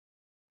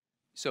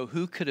So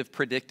who could have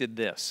predicted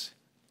this?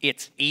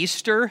 It's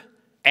Easter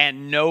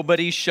and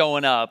nobody's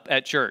showing up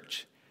at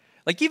church.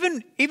 Like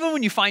even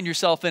when you find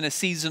yourself in a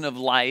season of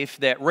life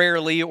that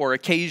rarely or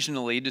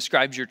occasionally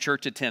describes your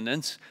church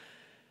attendance,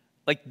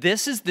 like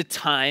this is the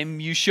time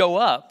you show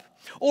up.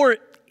 Or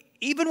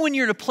even when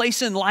you're in a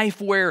place in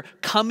life where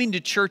coming to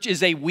church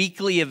is a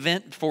weekly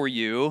event for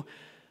you,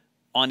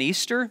 on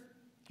Easter,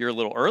 you're a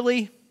little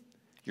early,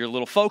 you're a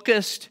little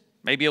focused,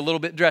 maybe a little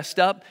bit dressed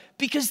up,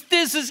 because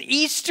this is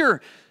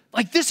Easter.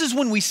 Like this is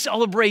when we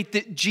celebrate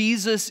that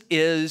Jesus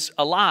is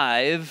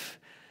alive,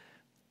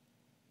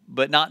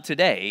 but not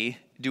today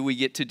do we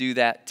get to do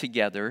that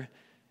together.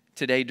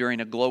 Today during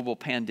a global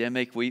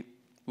pandemic, we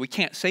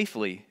can't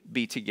safely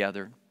be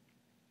together.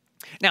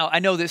 Now, I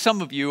know that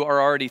some of you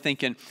are already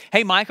thinking,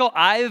 hey, Michael,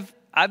 I've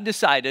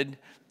decided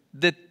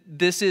that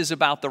this is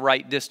about the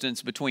right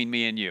distance between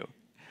me and you.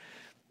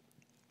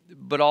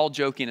 But all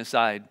joking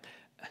aside,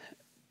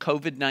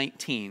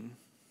 COVID-19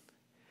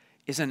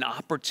 is an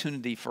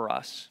opportunity for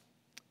us.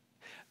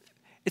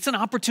 It's an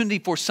opportunity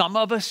for some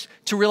of us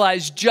to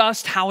realize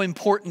just how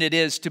important it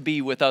is to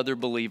be with other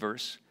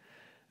believers.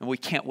 And we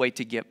can't wait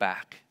to get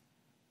back.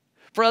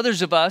 For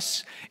others of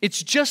us,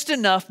 it's just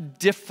enough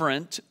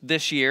different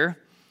this year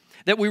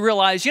that we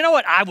realize, you know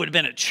what, I would have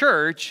been at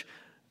church,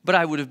 but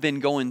I would have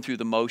been going through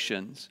the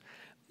motions.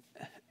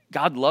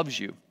 God loves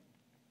you,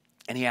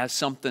 and He has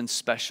something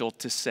special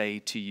to say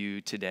to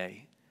you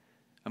today.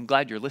 I'm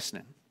glad you're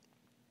listening.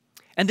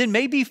 And then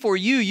maybe for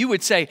you, you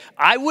would say,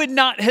 I would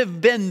not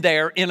have been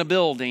there in a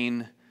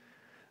building,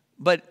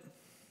 but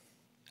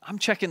I'm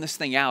checking this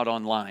thing out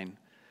online.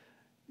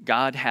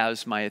 God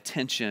has my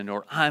attention,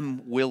 or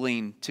I'm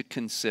willing to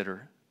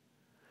consider.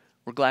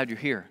 We're glad you're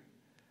here.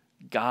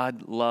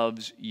 God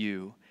loves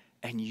you,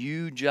 and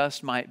you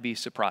just might be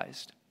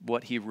surprised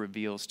what He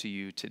reveals to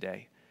you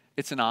today.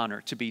 It's an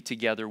honor to be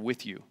together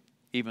with you,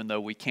 even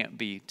though we can't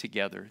be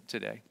together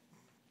today.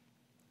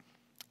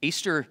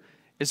 Easter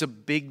is a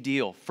big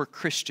deal for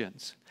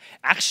Christians.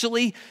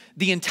 Actually,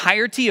 the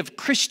entirety of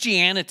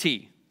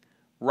Christianity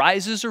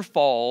rises or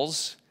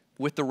falls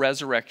with the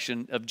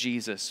resurrection of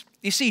Jesus.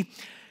 You see,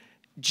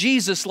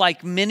 Jesus,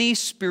 like many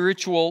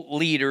spiritual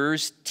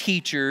leaders,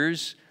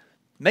 teachers,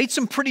 made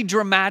some pretty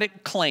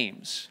dramatic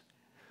claims.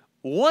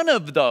 One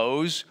of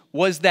those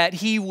was that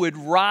He would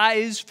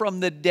rise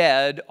from the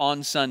dead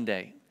on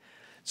Sunday.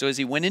 So as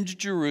He went into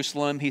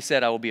Jerusalem, He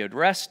said, I will be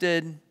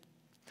arrested,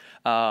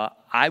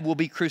 I will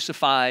be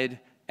crucified,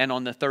 and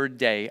on the third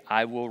day,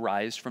 I will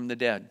rise from the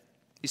dead.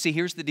 You see,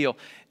 here's the deal.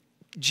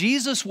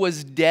 Jesus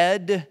was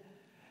dead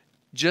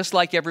just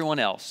like everyone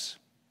else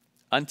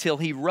until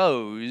He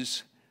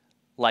rose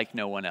like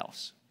no one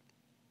else.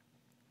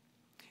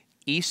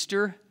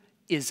 Easter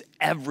is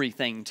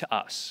everything to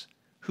us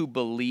who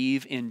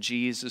believe in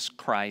Jesus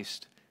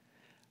Christ,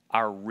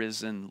 our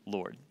risen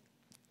Lord.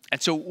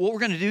 And so what we're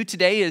going to do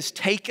today is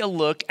take a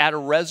look at a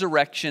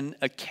resurrection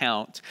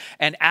account.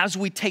 And as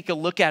we take a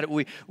look at it,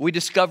 we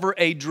discover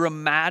a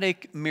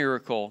dramatic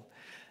miracle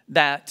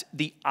that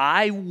the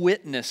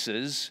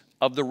eyewitnesses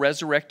of the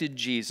resurrected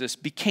Jesus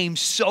became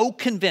so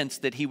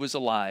convinced that He was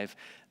alive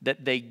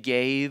that they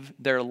gave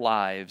their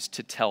lives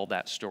to tell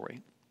that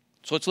story.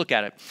 So let's look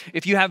at it.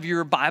 If you have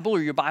your Bible or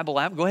your Bible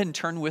app, go ahead and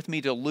turn with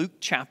me to Luke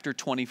chapter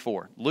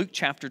 24. Luke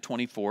chapter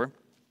 24.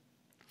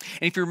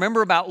 And if you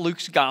remember about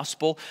Luke's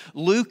gospel,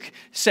 Luke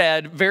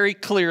said very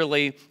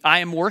clearly, I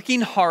am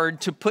working hard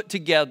to put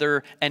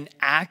together an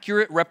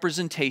accurate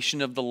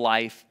representation of the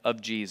life of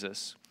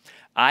Jesus.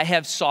 I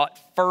have sought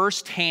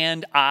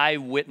first-hand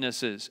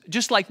eyewitnesses,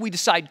 just like we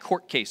decide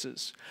court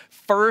cases.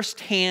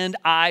 First-hand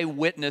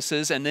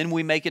eyewitnesses, and then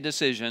we make a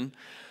decision.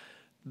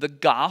 The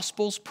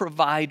Gospels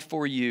provide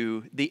for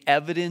you the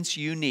evidence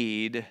you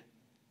need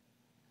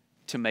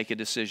to make a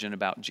decision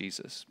about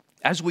Jesus.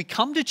 As we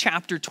come to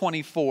chapter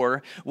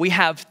 24, we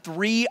have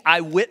 3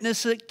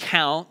 eyewitness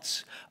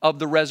accounts of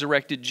the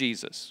resurrected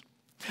Jesus.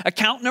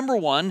 Account number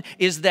 1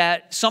 is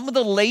that some of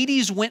the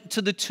ladies went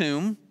to the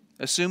tomb,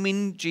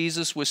 assuming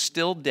Jesus was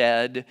still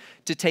dead,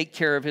 to take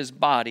care of His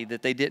body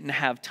that they didn't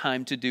have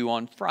time to do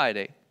on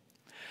Friday.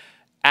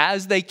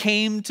 As they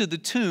came to the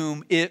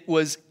tomb, it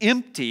was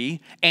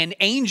empty, and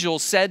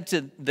angels said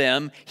to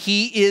them,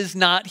 He is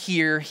not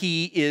here,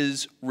 He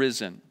is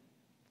risen.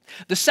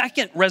 The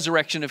second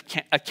resurrection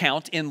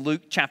account in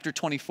Luke chapter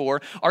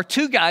 24 are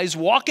 2 guys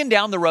walking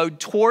down the road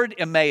toward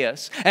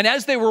Emmaus. And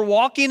as they were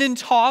walking and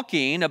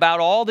talking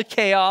about all the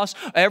chaos,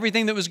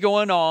 everything that was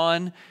going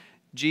on,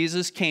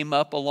 Jesus came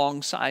up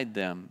alongside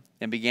them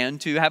and began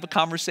to have a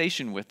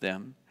conversation with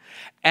them.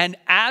 And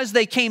as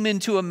they came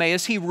into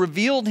Emmaus, He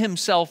revealed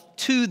Himself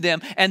to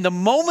them. And the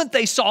moment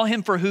they saw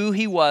Him for who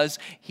He was,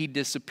 He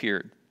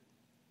disappeared.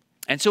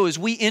 And so as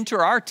we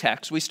enter our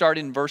text, we start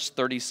in verse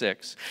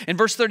 36. In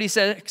verse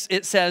 36,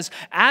 it says,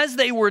 as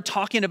they were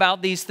talking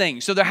about these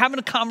things, so they're having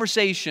a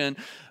conversation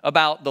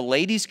about the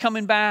ladies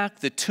coming back,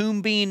 the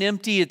tomb being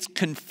empty, it's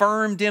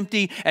confirmed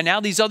empty, and now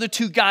these other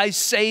 2 guys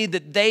say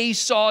that they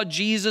saw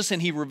Jesus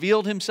and He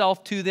revealed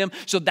Himself to them.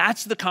 So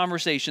that's the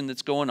conversation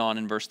that's going on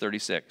in verse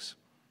 36.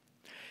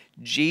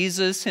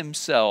 Jesus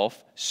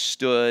himself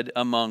stood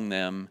among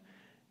them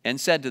and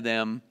said to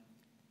them,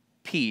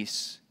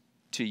 "Peace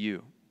to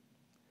you."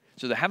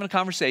 So they're having a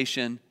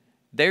conversation.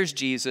 There's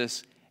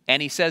Jesus,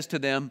 and he says to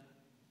them,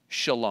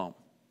 "Shalom."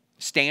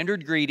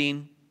 Standard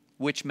greeting,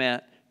 which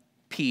meant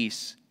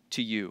peace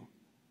to you.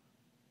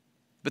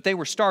 But they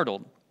were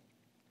startled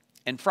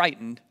and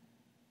frightened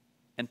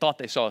and thought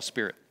they saw a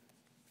spirit.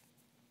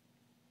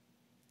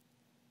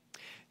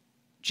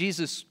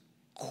 Jesus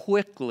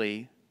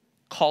quickly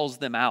calls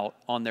them out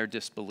on their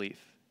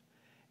disbelief.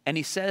 And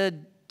he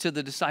said to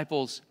the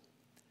disciples,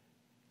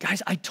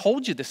 "Guys, I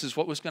told you this is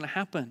what was going to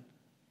happen.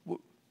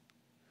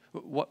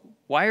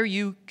 Why are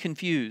you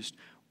confused?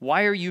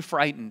 Why are you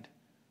frightened?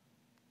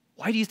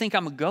 Why do you think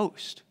I'm a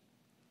ghost?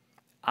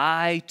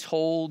 I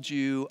told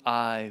you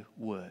I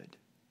would."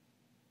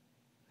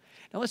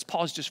 Now let's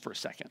pause just for a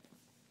second.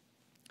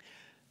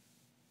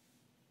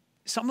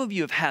 Some of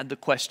you have had the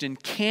question,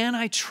 can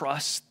I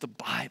trust the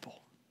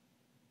Bible?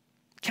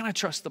 Can I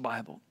trust the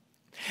Bible?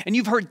 And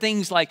you've heard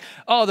things like,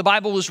 oh, the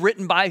Bible was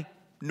written by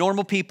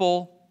normal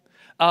people.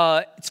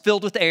 It's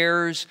filled with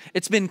errors.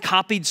 It's been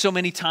copied so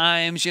many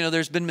times. You know,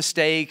 there's been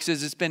mistakes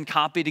as it's been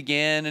copied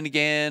again and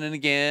again and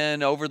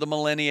again over the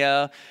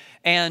millennia.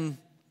 And,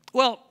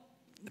 well,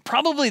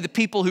 probably the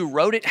people who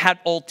wrote it had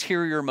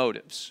ulterior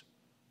motives.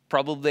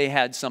 Probably they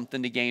had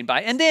something to gain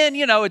by. And then,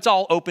 you know, it's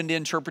all open to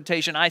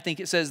interpretation. I think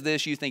it says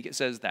this, you think it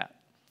says that.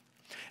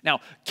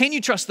 Now, can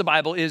you trust the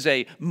Bible is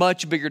a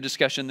much bigger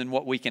discussion than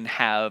what we can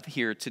have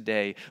here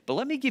today. But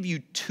let me give you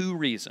two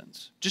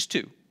reasons, just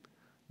two,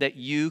 that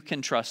you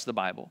can trust the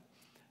Bible.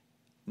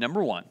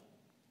 Number one,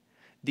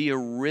 the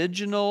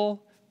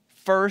original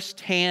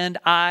first-hand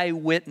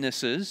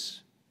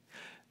eyewitnesses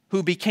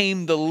who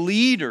became the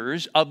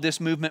leaders of this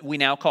movement we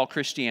now call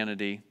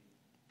Christianity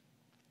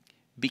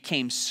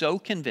became so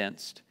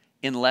convinced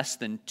in less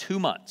than 2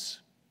 months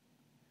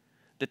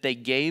that they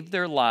gave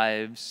their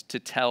lives to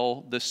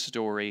tell the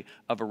story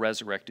of a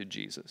resurrected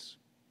Jesus.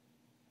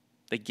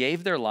 They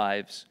gave their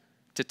lives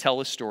to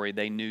tell a story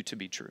they knew to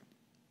be true.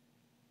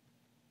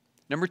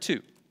 Number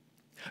two,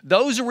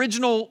 those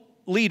original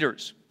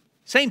leaders,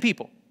 same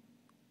people,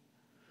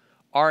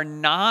 are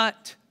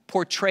not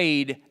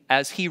portrayed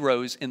as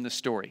heroes in the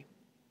story.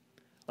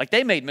 Like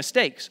they made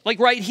mistakes. Like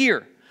right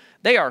here,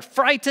 they are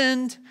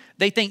frightened.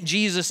 They think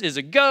Jesus is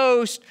a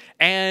ghost,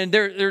 and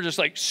they're just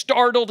like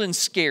startled and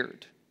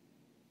scared.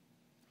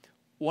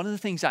 One of the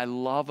things I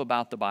love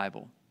about the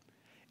Bible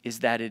is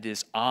that it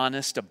is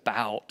honest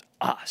about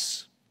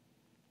us.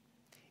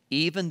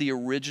 Even the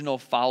original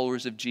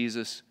followers of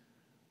Jesus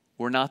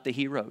were not the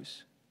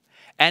heroes.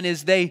 And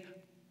as they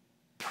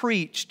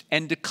preached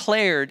and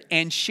declared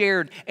and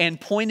shared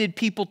and pointed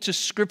people to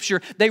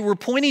Scripture, they were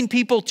pointing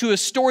people to a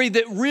story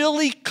that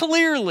really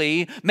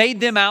clearly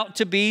made them out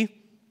to be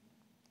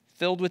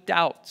filled with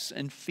doubts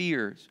and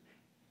fears,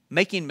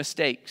 making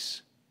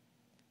mistakes.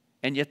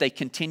 And yet they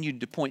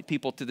continued to point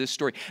people to this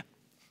story.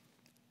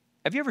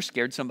 Have you ever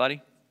scared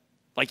somebody?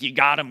 Like you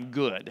got them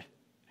good.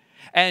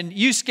 And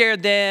you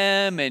scared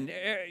them and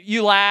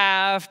you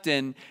laughed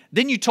and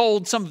then you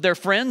told some of their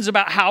friends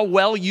about how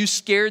well you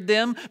scared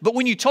them. But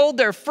when you told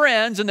their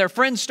friends and their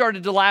friends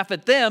started to laugh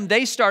at them,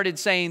 they started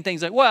saying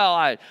things like, well,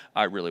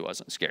 I really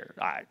wasn't scared.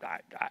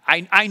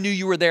 I knew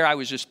you were there. I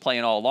was just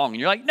playing all along. And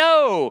you're like,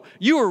 no,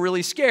 you were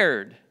really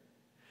scared.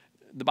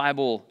 The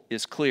Bible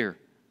is clear.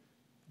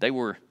 They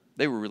were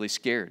really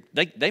scared.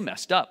 They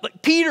messed up.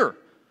 Like Peter,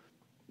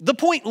 the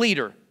point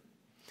leader,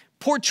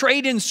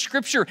 portrayed in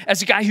Scripture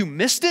as a guy who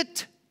missed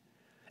it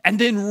and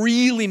then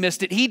really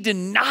missed it. He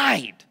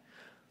denied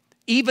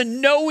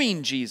even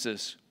knowing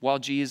Jesus while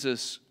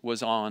Jesus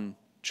was on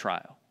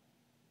trial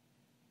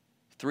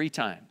 3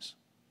 times.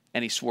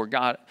 And he swore to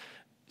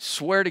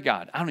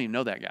God, I don't even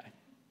know that guy.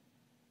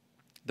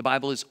 The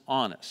Bible is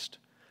honest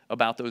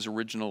about those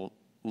original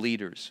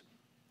leaders.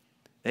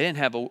 They didn't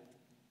have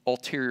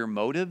ulterior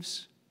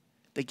motives.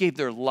 They gave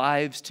their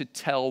lives to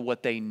tell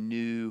what they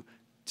knew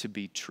to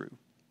be true.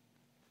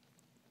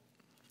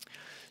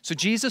 So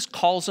Jesus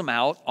calls them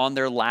out on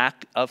their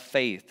lack of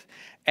faith.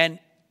 And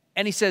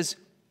he says,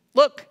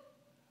 look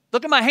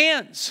at my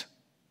hands.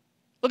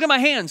 Look at my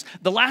hands.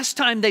 The last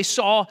time they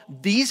saw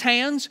these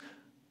hands,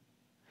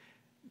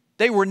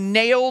 they were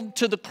nailed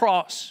to the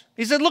cross.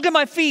 He said, look at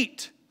my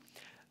feet.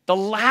 The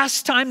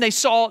last time they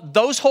saw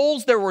those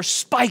holes, there were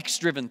spikes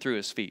driven through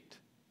his feet.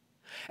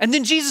 And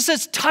then Jesus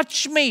says,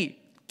 touch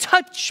me.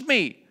 Touch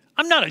me.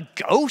 I'm not a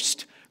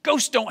ghost.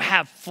 Ghosts don't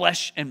have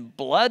flesh and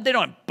blood. They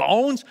don't have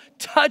bones.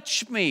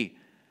 Touch me.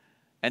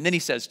 And then he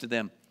says to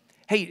them,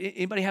 hey,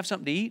 anybody have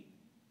something to eat?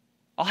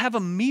 I'll have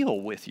a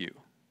meal with you.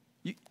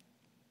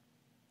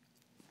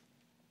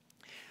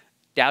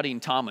 Doubting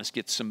Thomas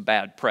gets some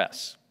bad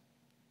press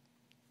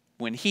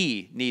when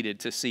he needed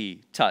to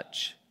see,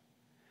 touch.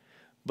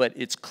 But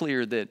it's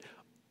clear that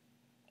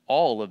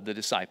all of the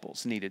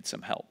disciples needed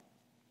some help,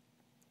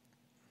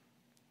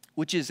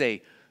 which is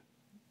a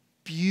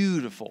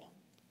beautiful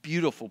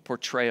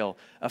portrayal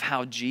of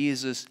how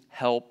Jesus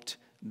helped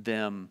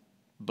them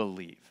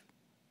believe.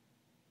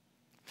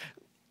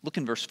 Look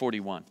in verse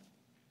 41.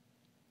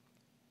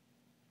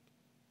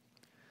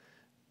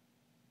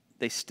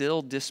 they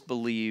still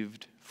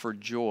disbelieved for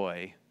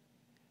joy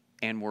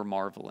and were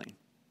marveling.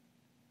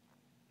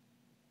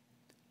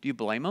 Do you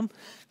blame them?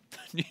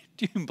 Do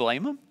you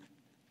blame them?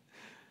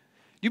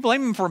 Do you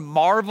blame them for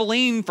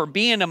marveling, for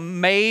being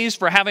amazed,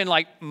 for having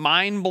like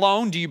mind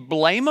blown? Do you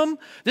blame them?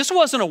 This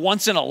wasn't a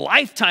once in a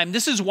lifetime.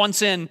 This is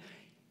once in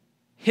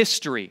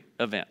history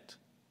event.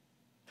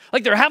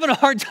 Like they're having a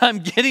hard time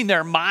getting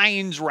their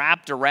minds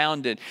wrapped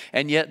around it.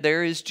 And yet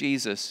there is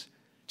Jesus,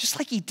 just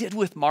like he did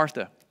with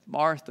Martha.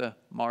 Martha,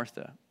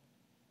 Martha.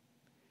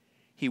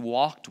 He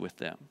walked with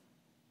them.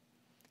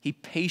 He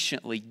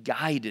patiently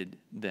guided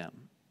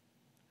them.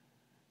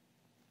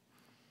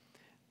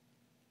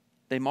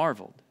 They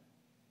marveled.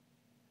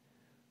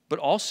 But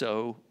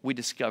also, we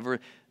discover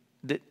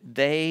that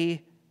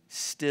they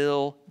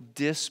still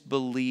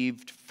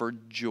disbelieved for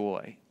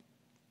joy.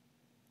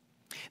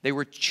 They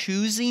were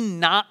choosing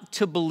not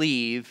to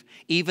believe,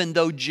 even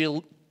though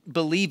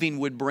believing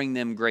would bring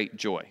them great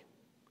joy.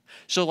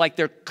 So like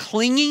they're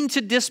clinging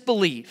to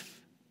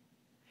disbelief,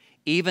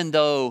 even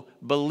though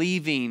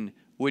believing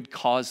would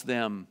cause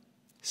them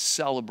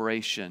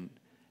celebration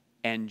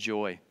and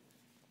joy.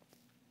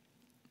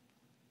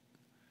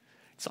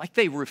 It's like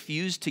they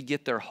refused to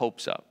get their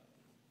hopes up.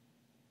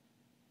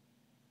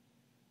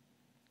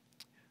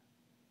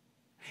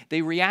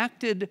 They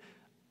reacted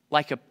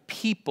like a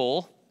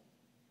people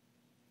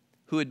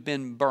who had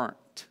been burnt.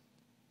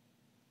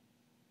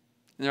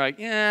 And they're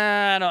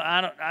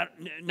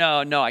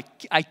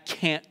like, I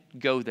can't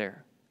go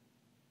there.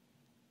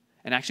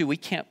 And actually, we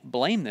can't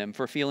blame them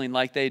for feeling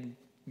like they'd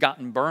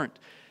gotten burnt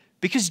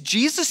because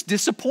Jesus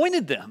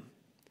disappointed them.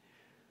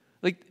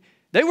 Like,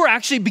 they were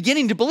actually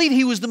beginning to believe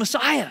he was the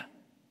Messiah.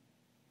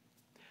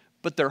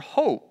 But their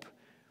hope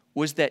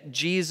was that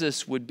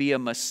Jesus would be a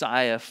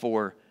Messiah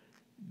for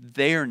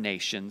their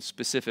nation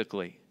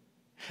specifically.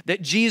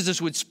 That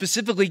Jesus would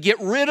specifically get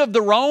rid of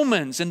the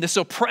Romans and this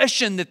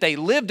oppression that they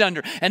lived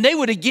under. And they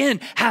would again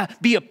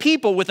be a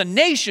people with a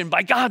nation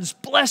by God's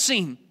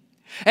blessing.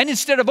 And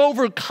instead of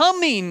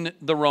overcoming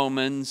the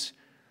Romans,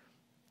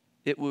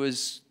 it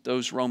was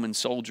those Roman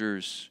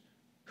soldiers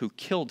who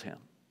killed him.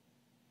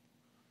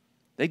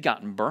 They'd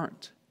gotten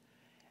burnt.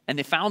 And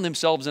they found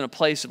themselves in a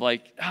place of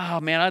like, oh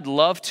man, I'd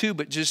love to,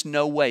 but just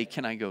no way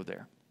can I go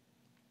there.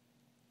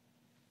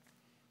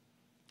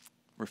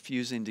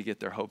 Refusing to get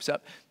their hopes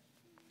up.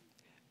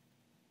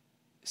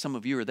 Some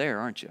of you are there,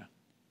 aren't you?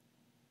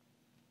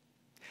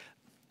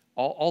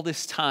 All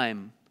this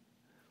time,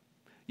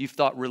 you've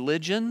thought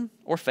religion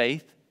or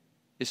faith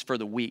is for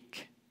the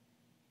weak.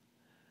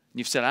 And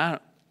you've said, I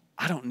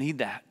don't need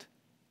that.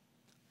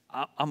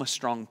 I'm a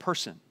strong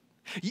person.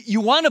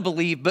 You want to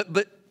believe,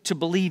 but to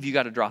believe, you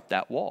got to drop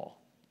that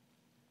wall.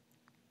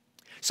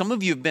 Some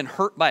of you have been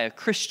hurt by a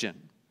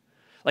Christian.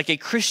 Like a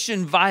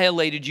Christian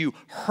violated you,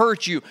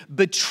 hurt you,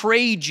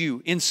 betrayed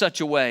you in such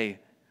a way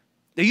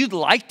that you'd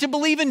like to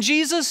believe in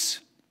Jesus.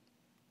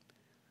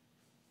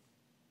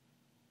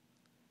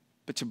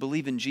 But to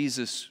believe in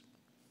Jesus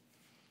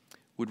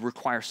would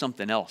require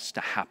something else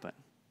to happen.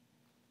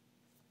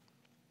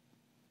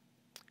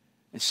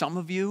 And some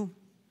of you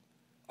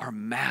are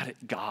mad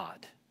at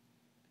God.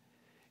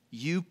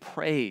 You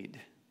prayed,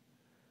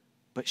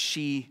 but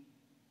she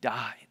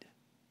died.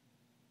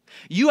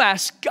 You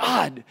asked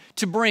God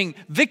to bring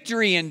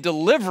victory and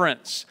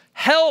deliverance,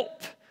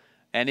 help,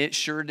 and it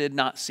sure did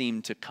not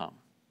seem to come.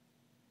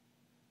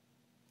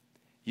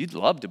 You'd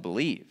love to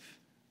believe,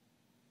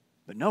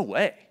 but no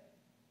way,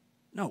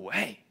 no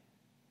way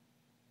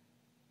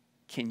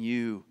can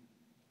you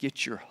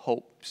get your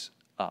hopes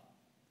up.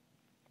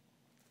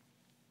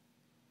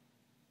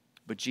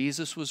 But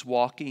Jesus was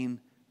walking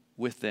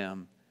with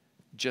them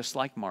just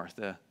like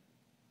Martha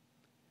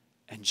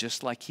and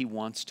just like he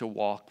wants to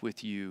walk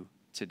with you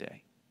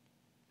today.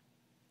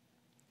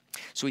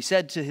 So he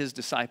said to his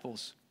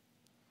disciples,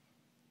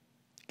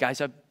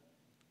 guys,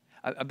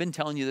 I've been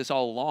telling you this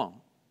all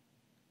along.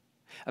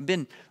 I've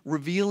been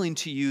revealing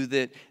to you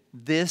that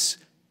this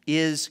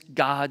is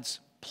God's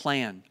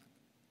plan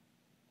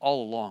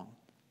all along.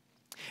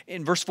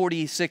 In verse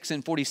 46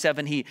 and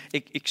 47, he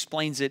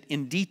explains it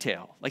in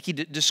detail. Like he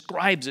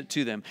describes it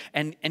to them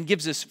and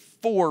gives us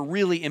 4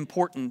 really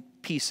important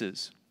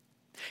pieces.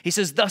 He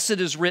says, thus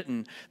it is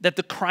written that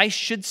the Christ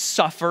should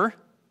suffer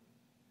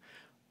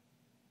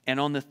and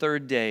on the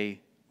 3rd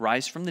day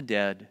rise from the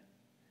dead,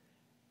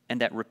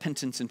 and that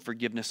repentance and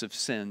forgiveness of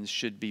sins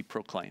should be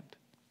proclaimed.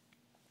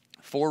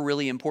 4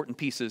 really important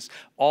pieces.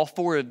 All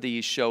 4 of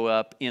these show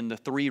up in the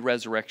 3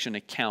 resurrection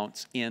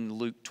accounts in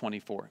Luke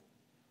 24.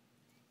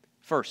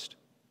 First,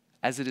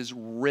 as it is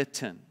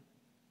written,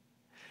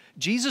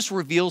 Jesus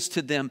reveals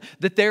to them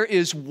that there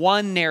is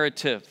one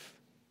narrative,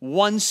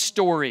 one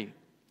story,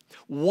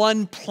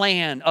 one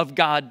plan of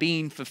God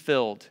being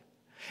fulfilled.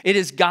 It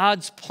is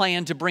God's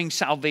plan to bring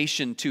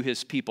salvation to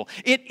his people.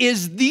 It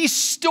is the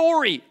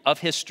story of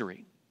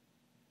history.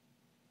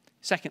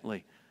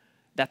 Secondly,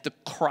 that the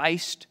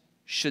Christ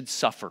should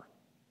suffer.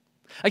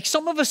 Like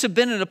some of us have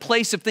been in a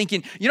place of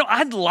thinking,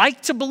 I'd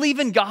like to believe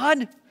in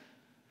God,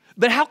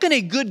 but how can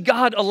a good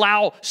God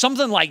allow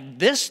something like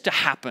this to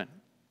happen?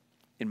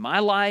 in my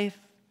life,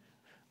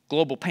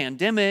 global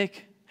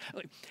pandemic.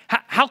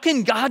 How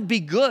can God be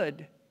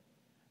good?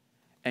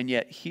 And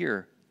yet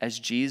here, as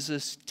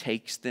Jesus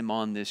takes them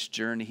on this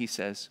journey, he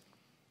says,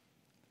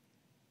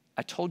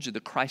 I told you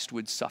that Christ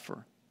would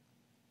suffer.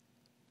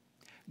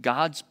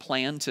 God's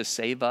plan to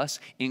save us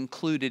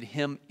included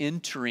him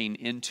entering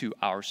into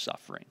our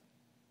suffering.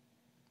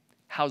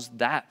 How's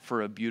that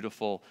for a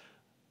beautiful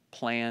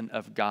plan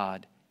of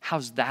God?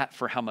 How's that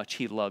for how much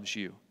he loves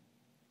you?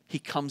 He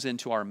comes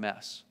into our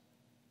mess.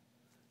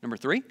 Number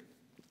 3,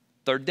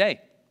 third day.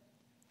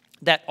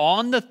 That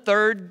on the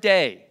third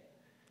day,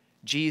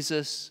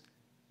 Jesus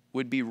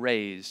would be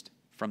raised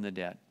from the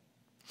dead.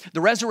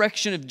 The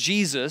resurrection of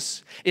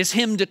Jesus is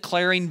him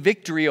declaring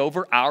victory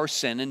over our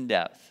sin and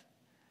death.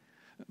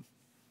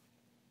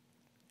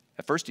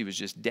 At first, he was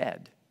just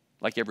dead,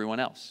 like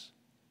everyone else,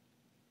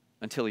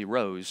 until he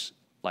rose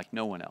like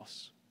no one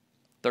else.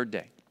 Third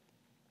day.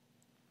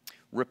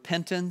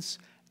 Repentance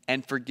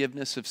and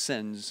forgiveness of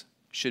sins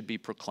should be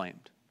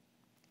proclaimed.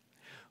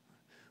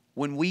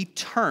 When we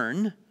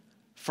turn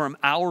from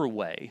our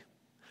way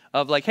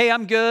of like, hey,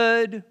 I'm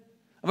good,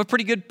 I'm a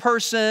pretty good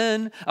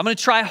person, I'm going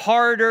to try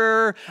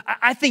harder,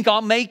 I think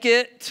I'll make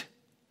it,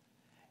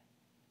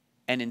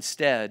 and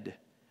instead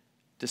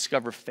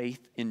discover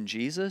faith in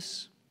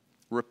Jesus,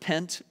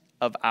 repent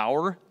of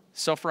our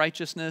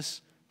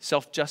self-righteousness,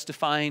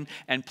 self-justifying,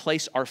 and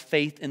place our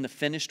faith in the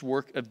finished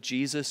work of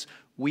Jesus,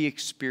 we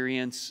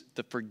experience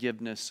the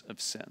forgiveness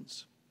of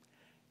sins.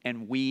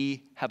 And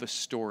we have a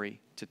story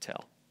to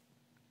tell.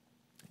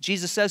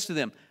 Jesus says to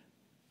them,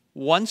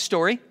 one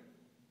story,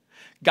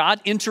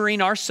 God entering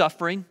our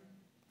suffering.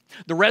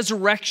 The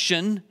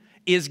resurrection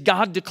is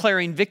God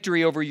declaring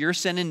victory over your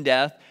sin and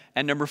death.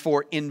 And number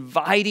 4,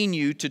 inviting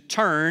you to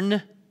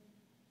turn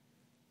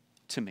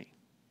to me.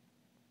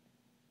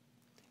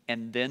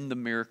 And then the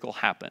miracle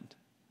happened.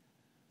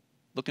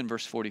 Look in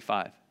verse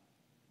 45.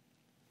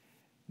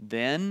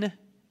 Then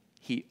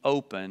he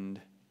opened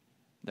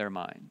their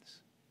minds.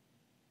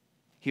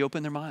 He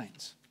opened their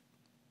minds.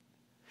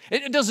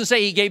 It doesn't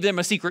say he gave them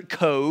a secret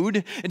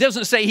code. It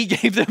doesn't say he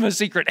gave them a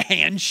secret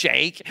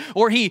handshake,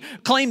 or he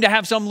claimed to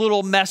have some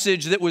little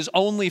message that was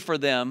only for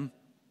them.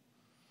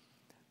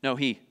 No,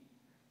 he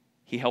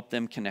helped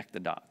them connect the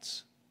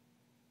dots.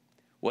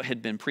 What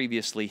had been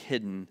previously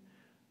hidden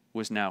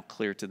was now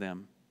clear to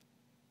them.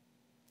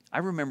 I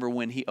remember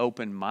when he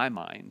opened my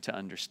mind to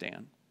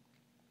understand.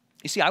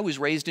 You see, I was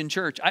raised in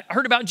church. I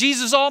heard about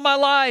Jesus all my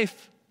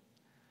life.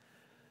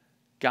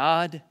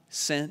 God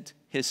sent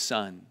his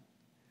son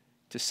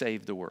to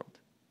save the world.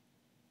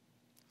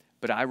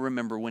 But I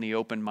remember when he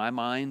opened my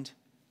mind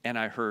and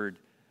I heard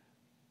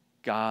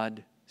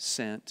God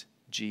sent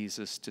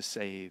Jesus to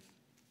save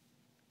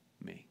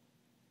me.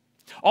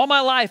 All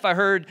my life I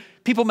heard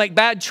people make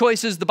bad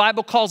choices. The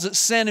Bible calls it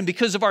sin, and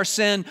because of our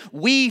sin,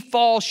 we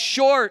fall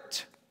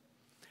short.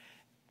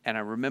 And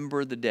I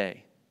remember the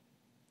day.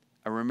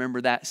 I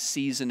remember that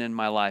season in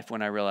my life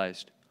when I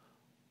realized,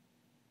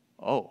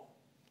 oh,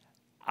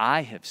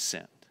 I have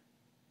sinned,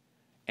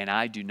 and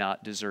I do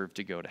not deserve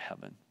to go to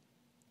heaven.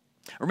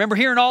 I remember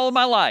hearing all of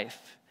my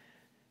life,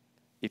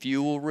 if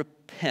you will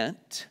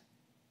repent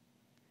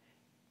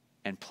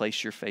and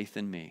place your faith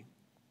in me,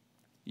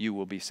 you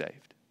will be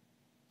saved.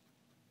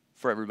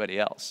 For everybody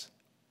else.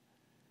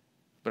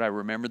 But I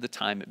remember the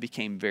time it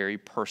became very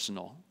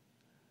personal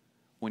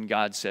when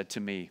God said to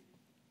me,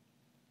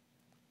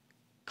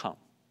 come.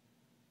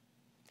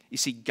 You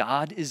see,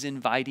 God is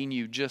inviting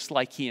you just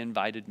like he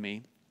invited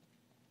me.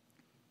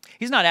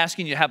 He's not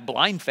asking you to have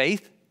blind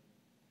faith.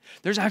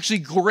 There's actually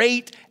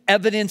great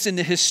evidence in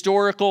the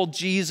historical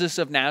Jesus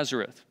of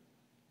Nazareth.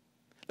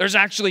 There's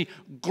actually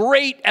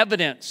great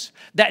evidence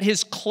that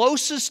his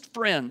closest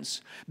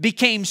friends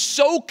became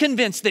so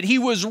convinced that he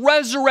was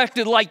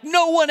resurrected like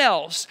no one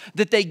else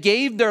that they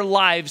gave their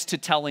lives to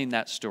telling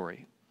that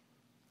story.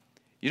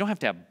 You don't have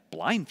to have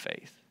blind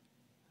faith.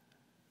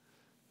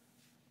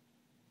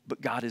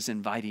 But God is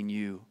inviting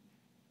you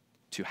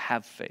to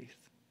have faith.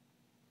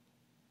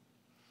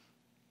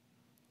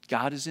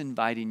 God is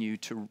inviting you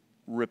to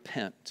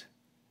repent,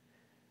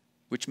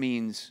 which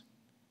means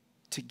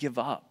to give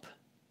up.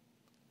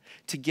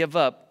 To give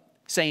up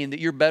saying that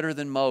you're better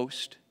than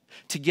most.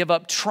 To give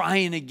up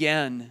trying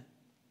again.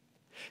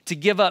 To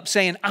give up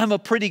saying, I'm a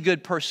pretty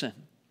good person.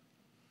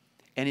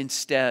 And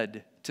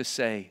instead to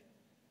say,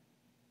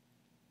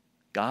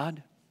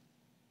 God,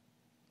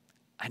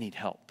 I need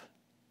help.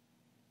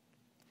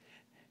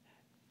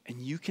 And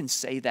you can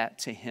say that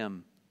to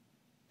him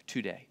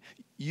today.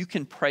 You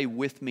can pray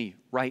with me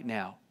right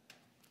now.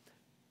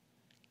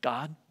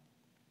 God,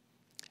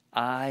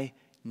 I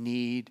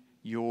need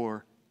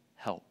your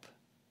help.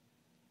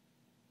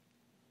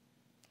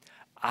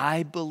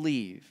 I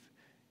believe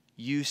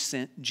you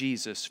sent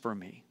Jesus for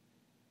me.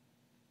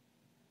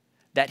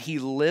 That he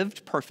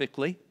lived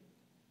perfectly,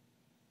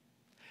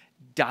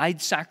 died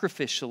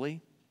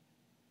sacrificially,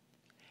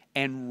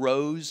 and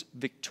rose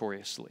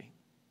victoriously.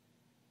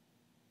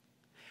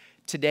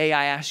 Today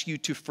I ask you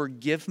to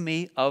forgive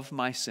me of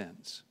my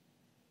sins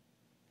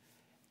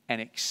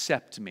and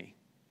accept me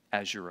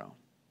as your own.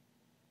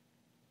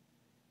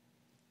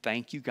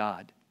 Thank you,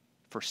 God,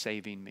 for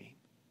saving me.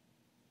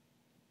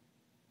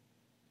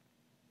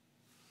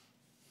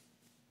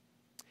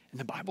 And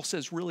the Bible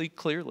says really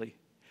clearly,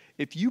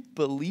 if you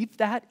believe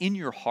that in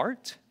your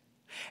heart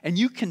and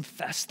you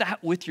confess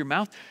that with your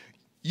mouth,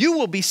 you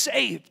will be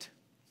saved.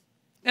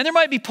 And there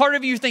might be part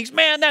of you who thinks,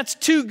 man, that's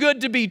too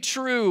good to be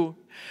true.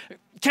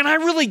 Can I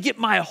really get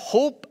my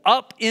hope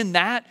up in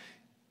that?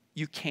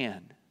 You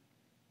can.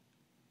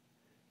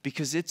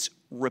 Because it's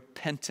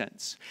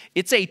repentance.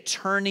 It's a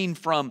turning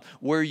from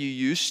where you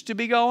used to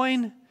be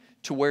going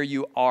to where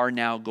you are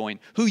now going.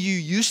 Who you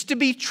used to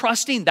be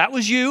trusting, that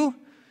was you,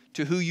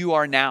 to who you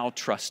are now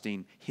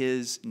trusting.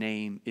 His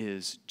name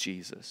is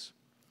Jesus.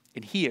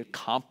 And He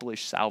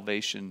accomplished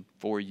salvation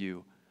for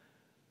you.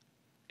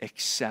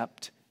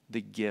 Accept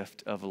the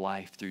gift of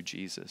life through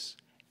Jesus,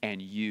 and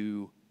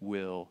you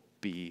will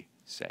be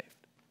saved.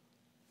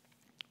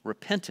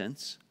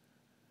 Repentance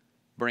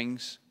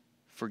brings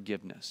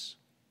forgiveness.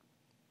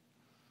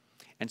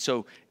 And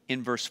so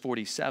in verse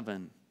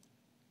 47,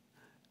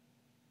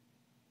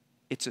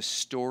 it's a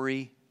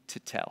story to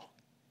tell.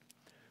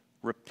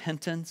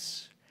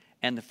 Repentance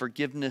and the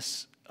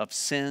forgiveness of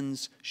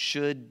sins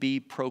should be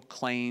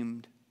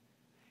proclaimed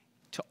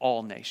to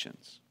all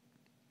nations.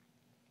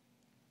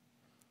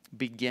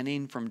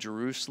 Beginning from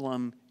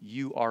Jerusalem,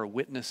 you are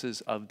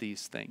witnesses of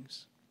these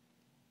things.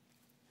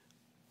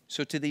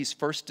 So to these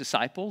first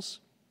disciples,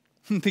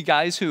 the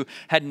guys who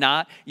had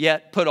not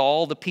yet put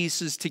all the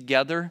pieces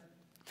together,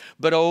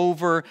 but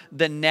over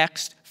the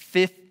next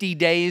 50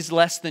 days,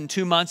 less than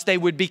 2 months, they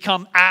would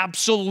become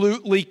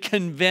absolutely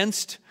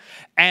convinced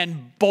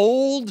and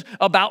bold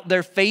about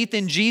their faith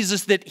in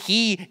Jesus, that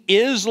He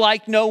is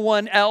like no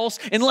one else.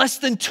 In less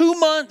than 2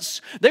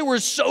 months, they were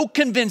so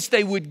convinced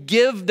they would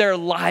give their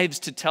lives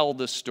to tell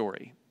this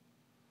story.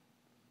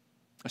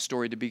 A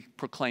story to be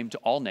proclaimed to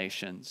all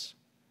nations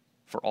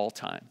for all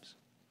times.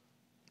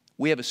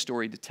 We have a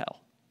story to tell.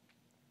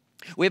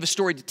 We have a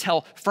story to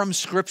tell from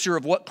Scripture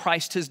of what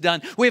Christ has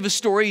done. We have a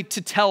story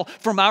to tell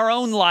from our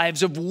own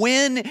lives of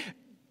when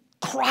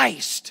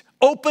Christ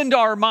opened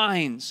our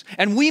minds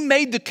and we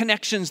made the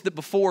connections that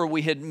before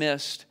we had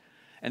missed.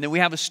 And then we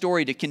have a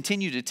story to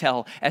continue to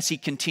tell as He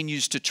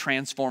continues to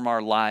transform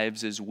our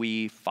lives as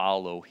we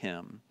follow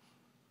Him.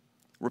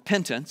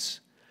 Repentance,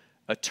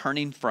 a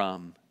turning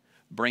from,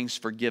 brings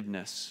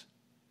forgiveness.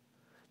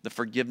 The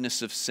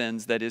forgiveness of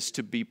sins that is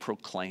to be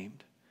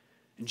proclaimed.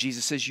 And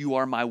Jesus says, you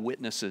are my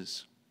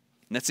witnesses.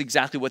 And that's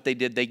exactly what they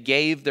did. They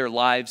gave their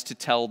lives to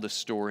tell the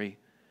story.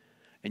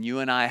 And you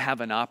and I have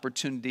an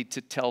opportunity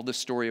to tell the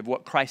story of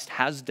what Christ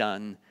has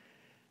done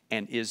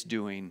and is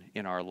doing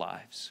in our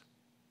lives.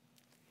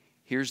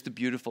 Here's the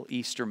beautiful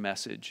Easter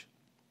message.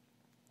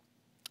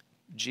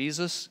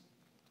 Jesus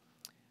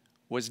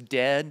was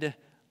dead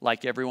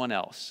like everyone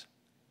else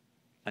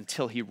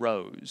until He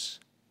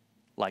rose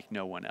like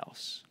no one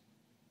else.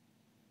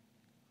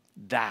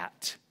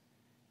 That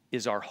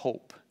is our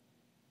hope.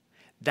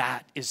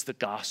 That is the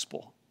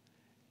gospel.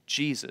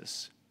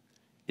 Jesus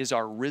is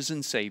our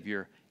risen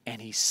Savior,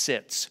 and He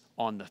sits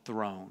on the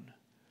throne.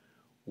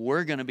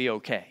 We're going to be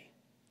okay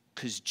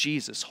because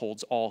Jesus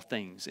holds all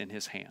things in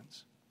His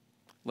hands.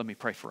 Let me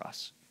pray for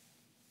us.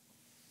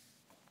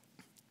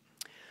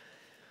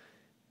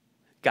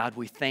 God,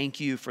 we thank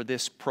You for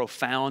this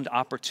profound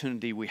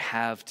opportunity we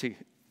have to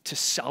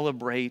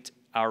celebrate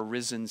our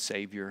risen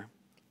Savior.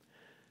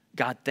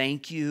 God,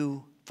 thank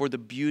You for the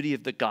beauty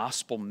of the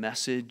gospel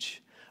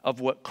message of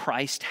what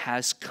Christ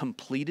has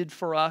completed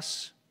for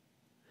us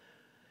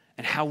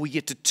and how we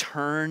get to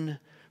turn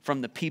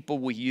from the people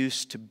we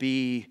used to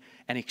be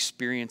and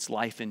experience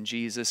life in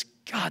Jesus.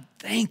 God,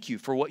 thank You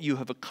for what You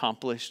have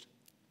accomplished.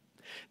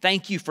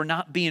 Thank You for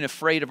not being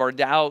afraid of our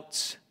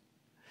doubts.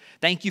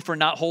 Thank You for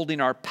not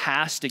holding our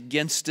past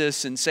against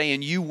us and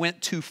saying, you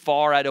went too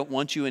far, I don't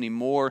want you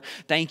anymore.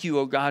 Thank You,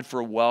 oh God,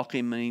 for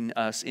welcoming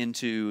us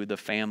into the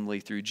family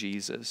through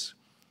Jesus.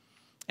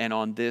 And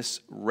on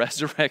this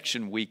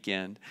resurrection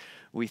weekend,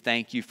 we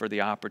thank You for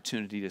the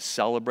opportunity to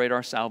celebrate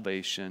our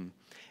salvation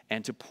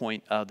and to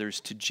point others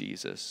to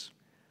Jesus,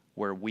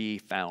 where we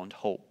found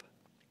hope.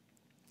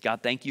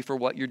 God, thank You for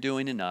what You're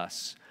doing in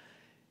us.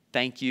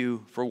 Thank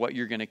You for what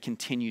You're going to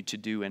continue to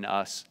do in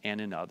us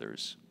and in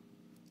others.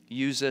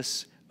 Use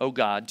us, oh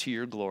God, to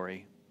Your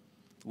glory.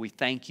 We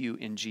thank You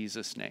in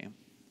Jesus' name.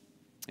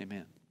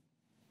 Amen.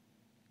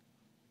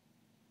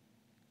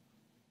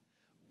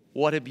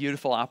 What a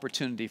beautiful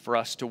opportunity for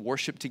us to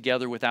worship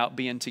together without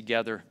being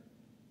together.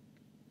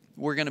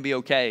 We're going to be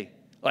okay.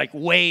 Like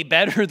way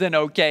better than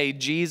okay.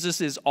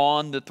 Jesus is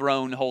on the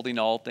throne holding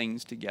all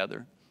things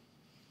together.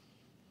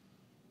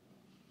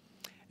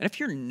 And if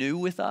you're new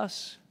with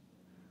us,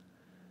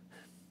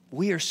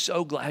 we are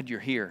so glad you're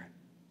here.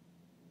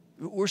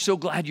 We're so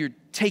glad you're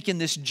taking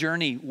this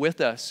journey with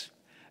us.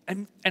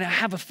 And I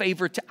have a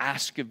favor to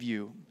ask of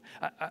you.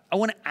 I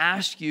want to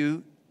ask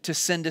you to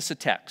send us a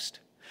text.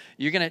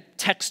 You're going to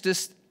text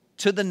us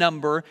to the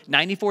number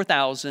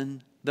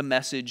 94,000, the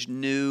message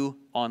new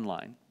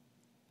online.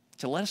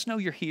 To let us know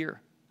you're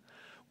here.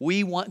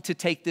 We want to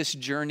take this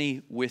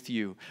journey with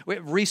you. We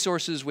have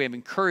resources, we have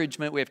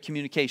encouragement, we have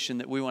communication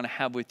that we want to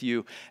have with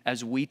you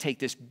as we take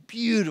this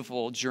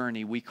beautiful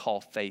journey we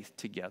call faith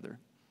together.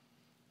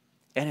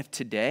 And if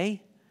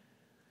today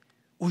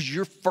was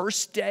your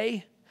first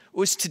day,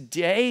 was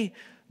today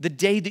the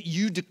day that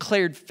you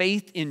declared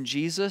faith in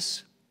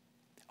Jesus,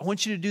 I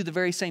want you to do the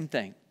very same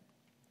thing.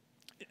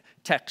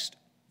 Text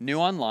New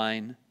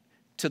Online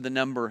to the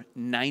number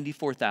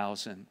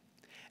 94,000.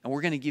 And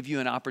we're going to give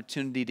you an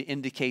opportunity to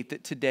indicate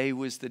that today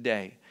was the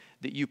day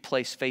that you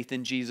place faith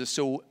in Jesus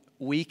so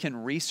we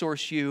can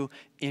resource you,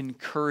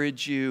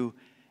 encourage you,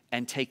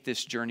 and take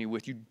this journey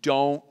with you.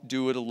 Don't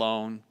do it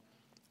alone.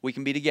 We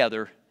can be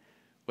together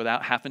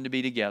without having to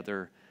be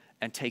together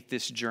and take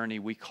this journey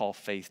we call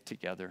faith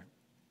together.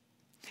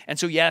 And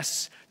so,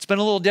 yes, it's been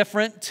a little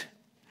different.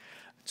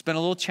 It's been a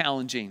little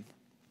challenging.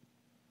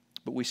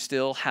 But we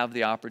still have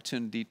the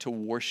opportunity to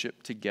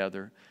worship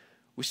together.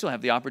 We still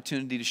have the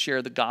opportunity to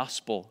share the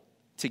gospel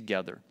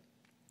together.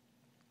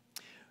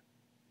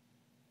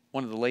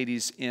 One of the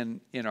ladies in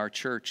our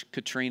church,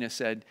 Katrina,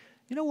 said,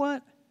 you know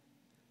what?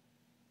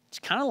 It's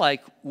kind of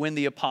like when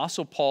the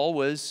Apostle Paul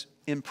was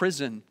in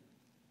prison.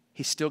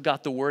 He still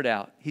got the word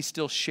out. He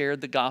still shared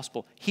the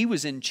gospel. He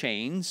was in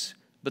chains,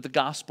 but the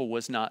gospel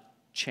was not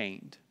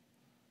chained.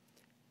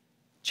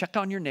 Check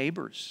on your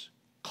neighbors.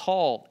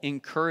 Call,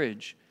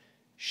 encourage,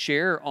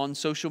 share on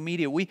social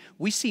media.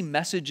 We see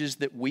messages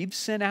that we've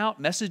sent out,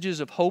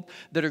 messages of hope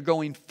that are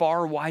going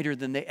far wider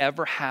than they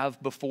ever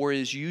have before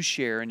as you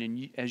share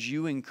and as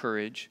you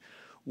encourage.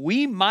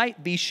 We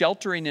might be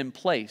sheltering in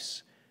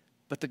place,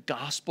 but the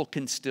gospel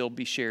can still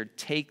be shared.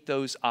 Take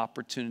those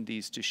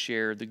opportunities to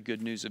share the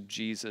good news of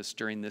Jesus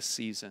during this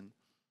season.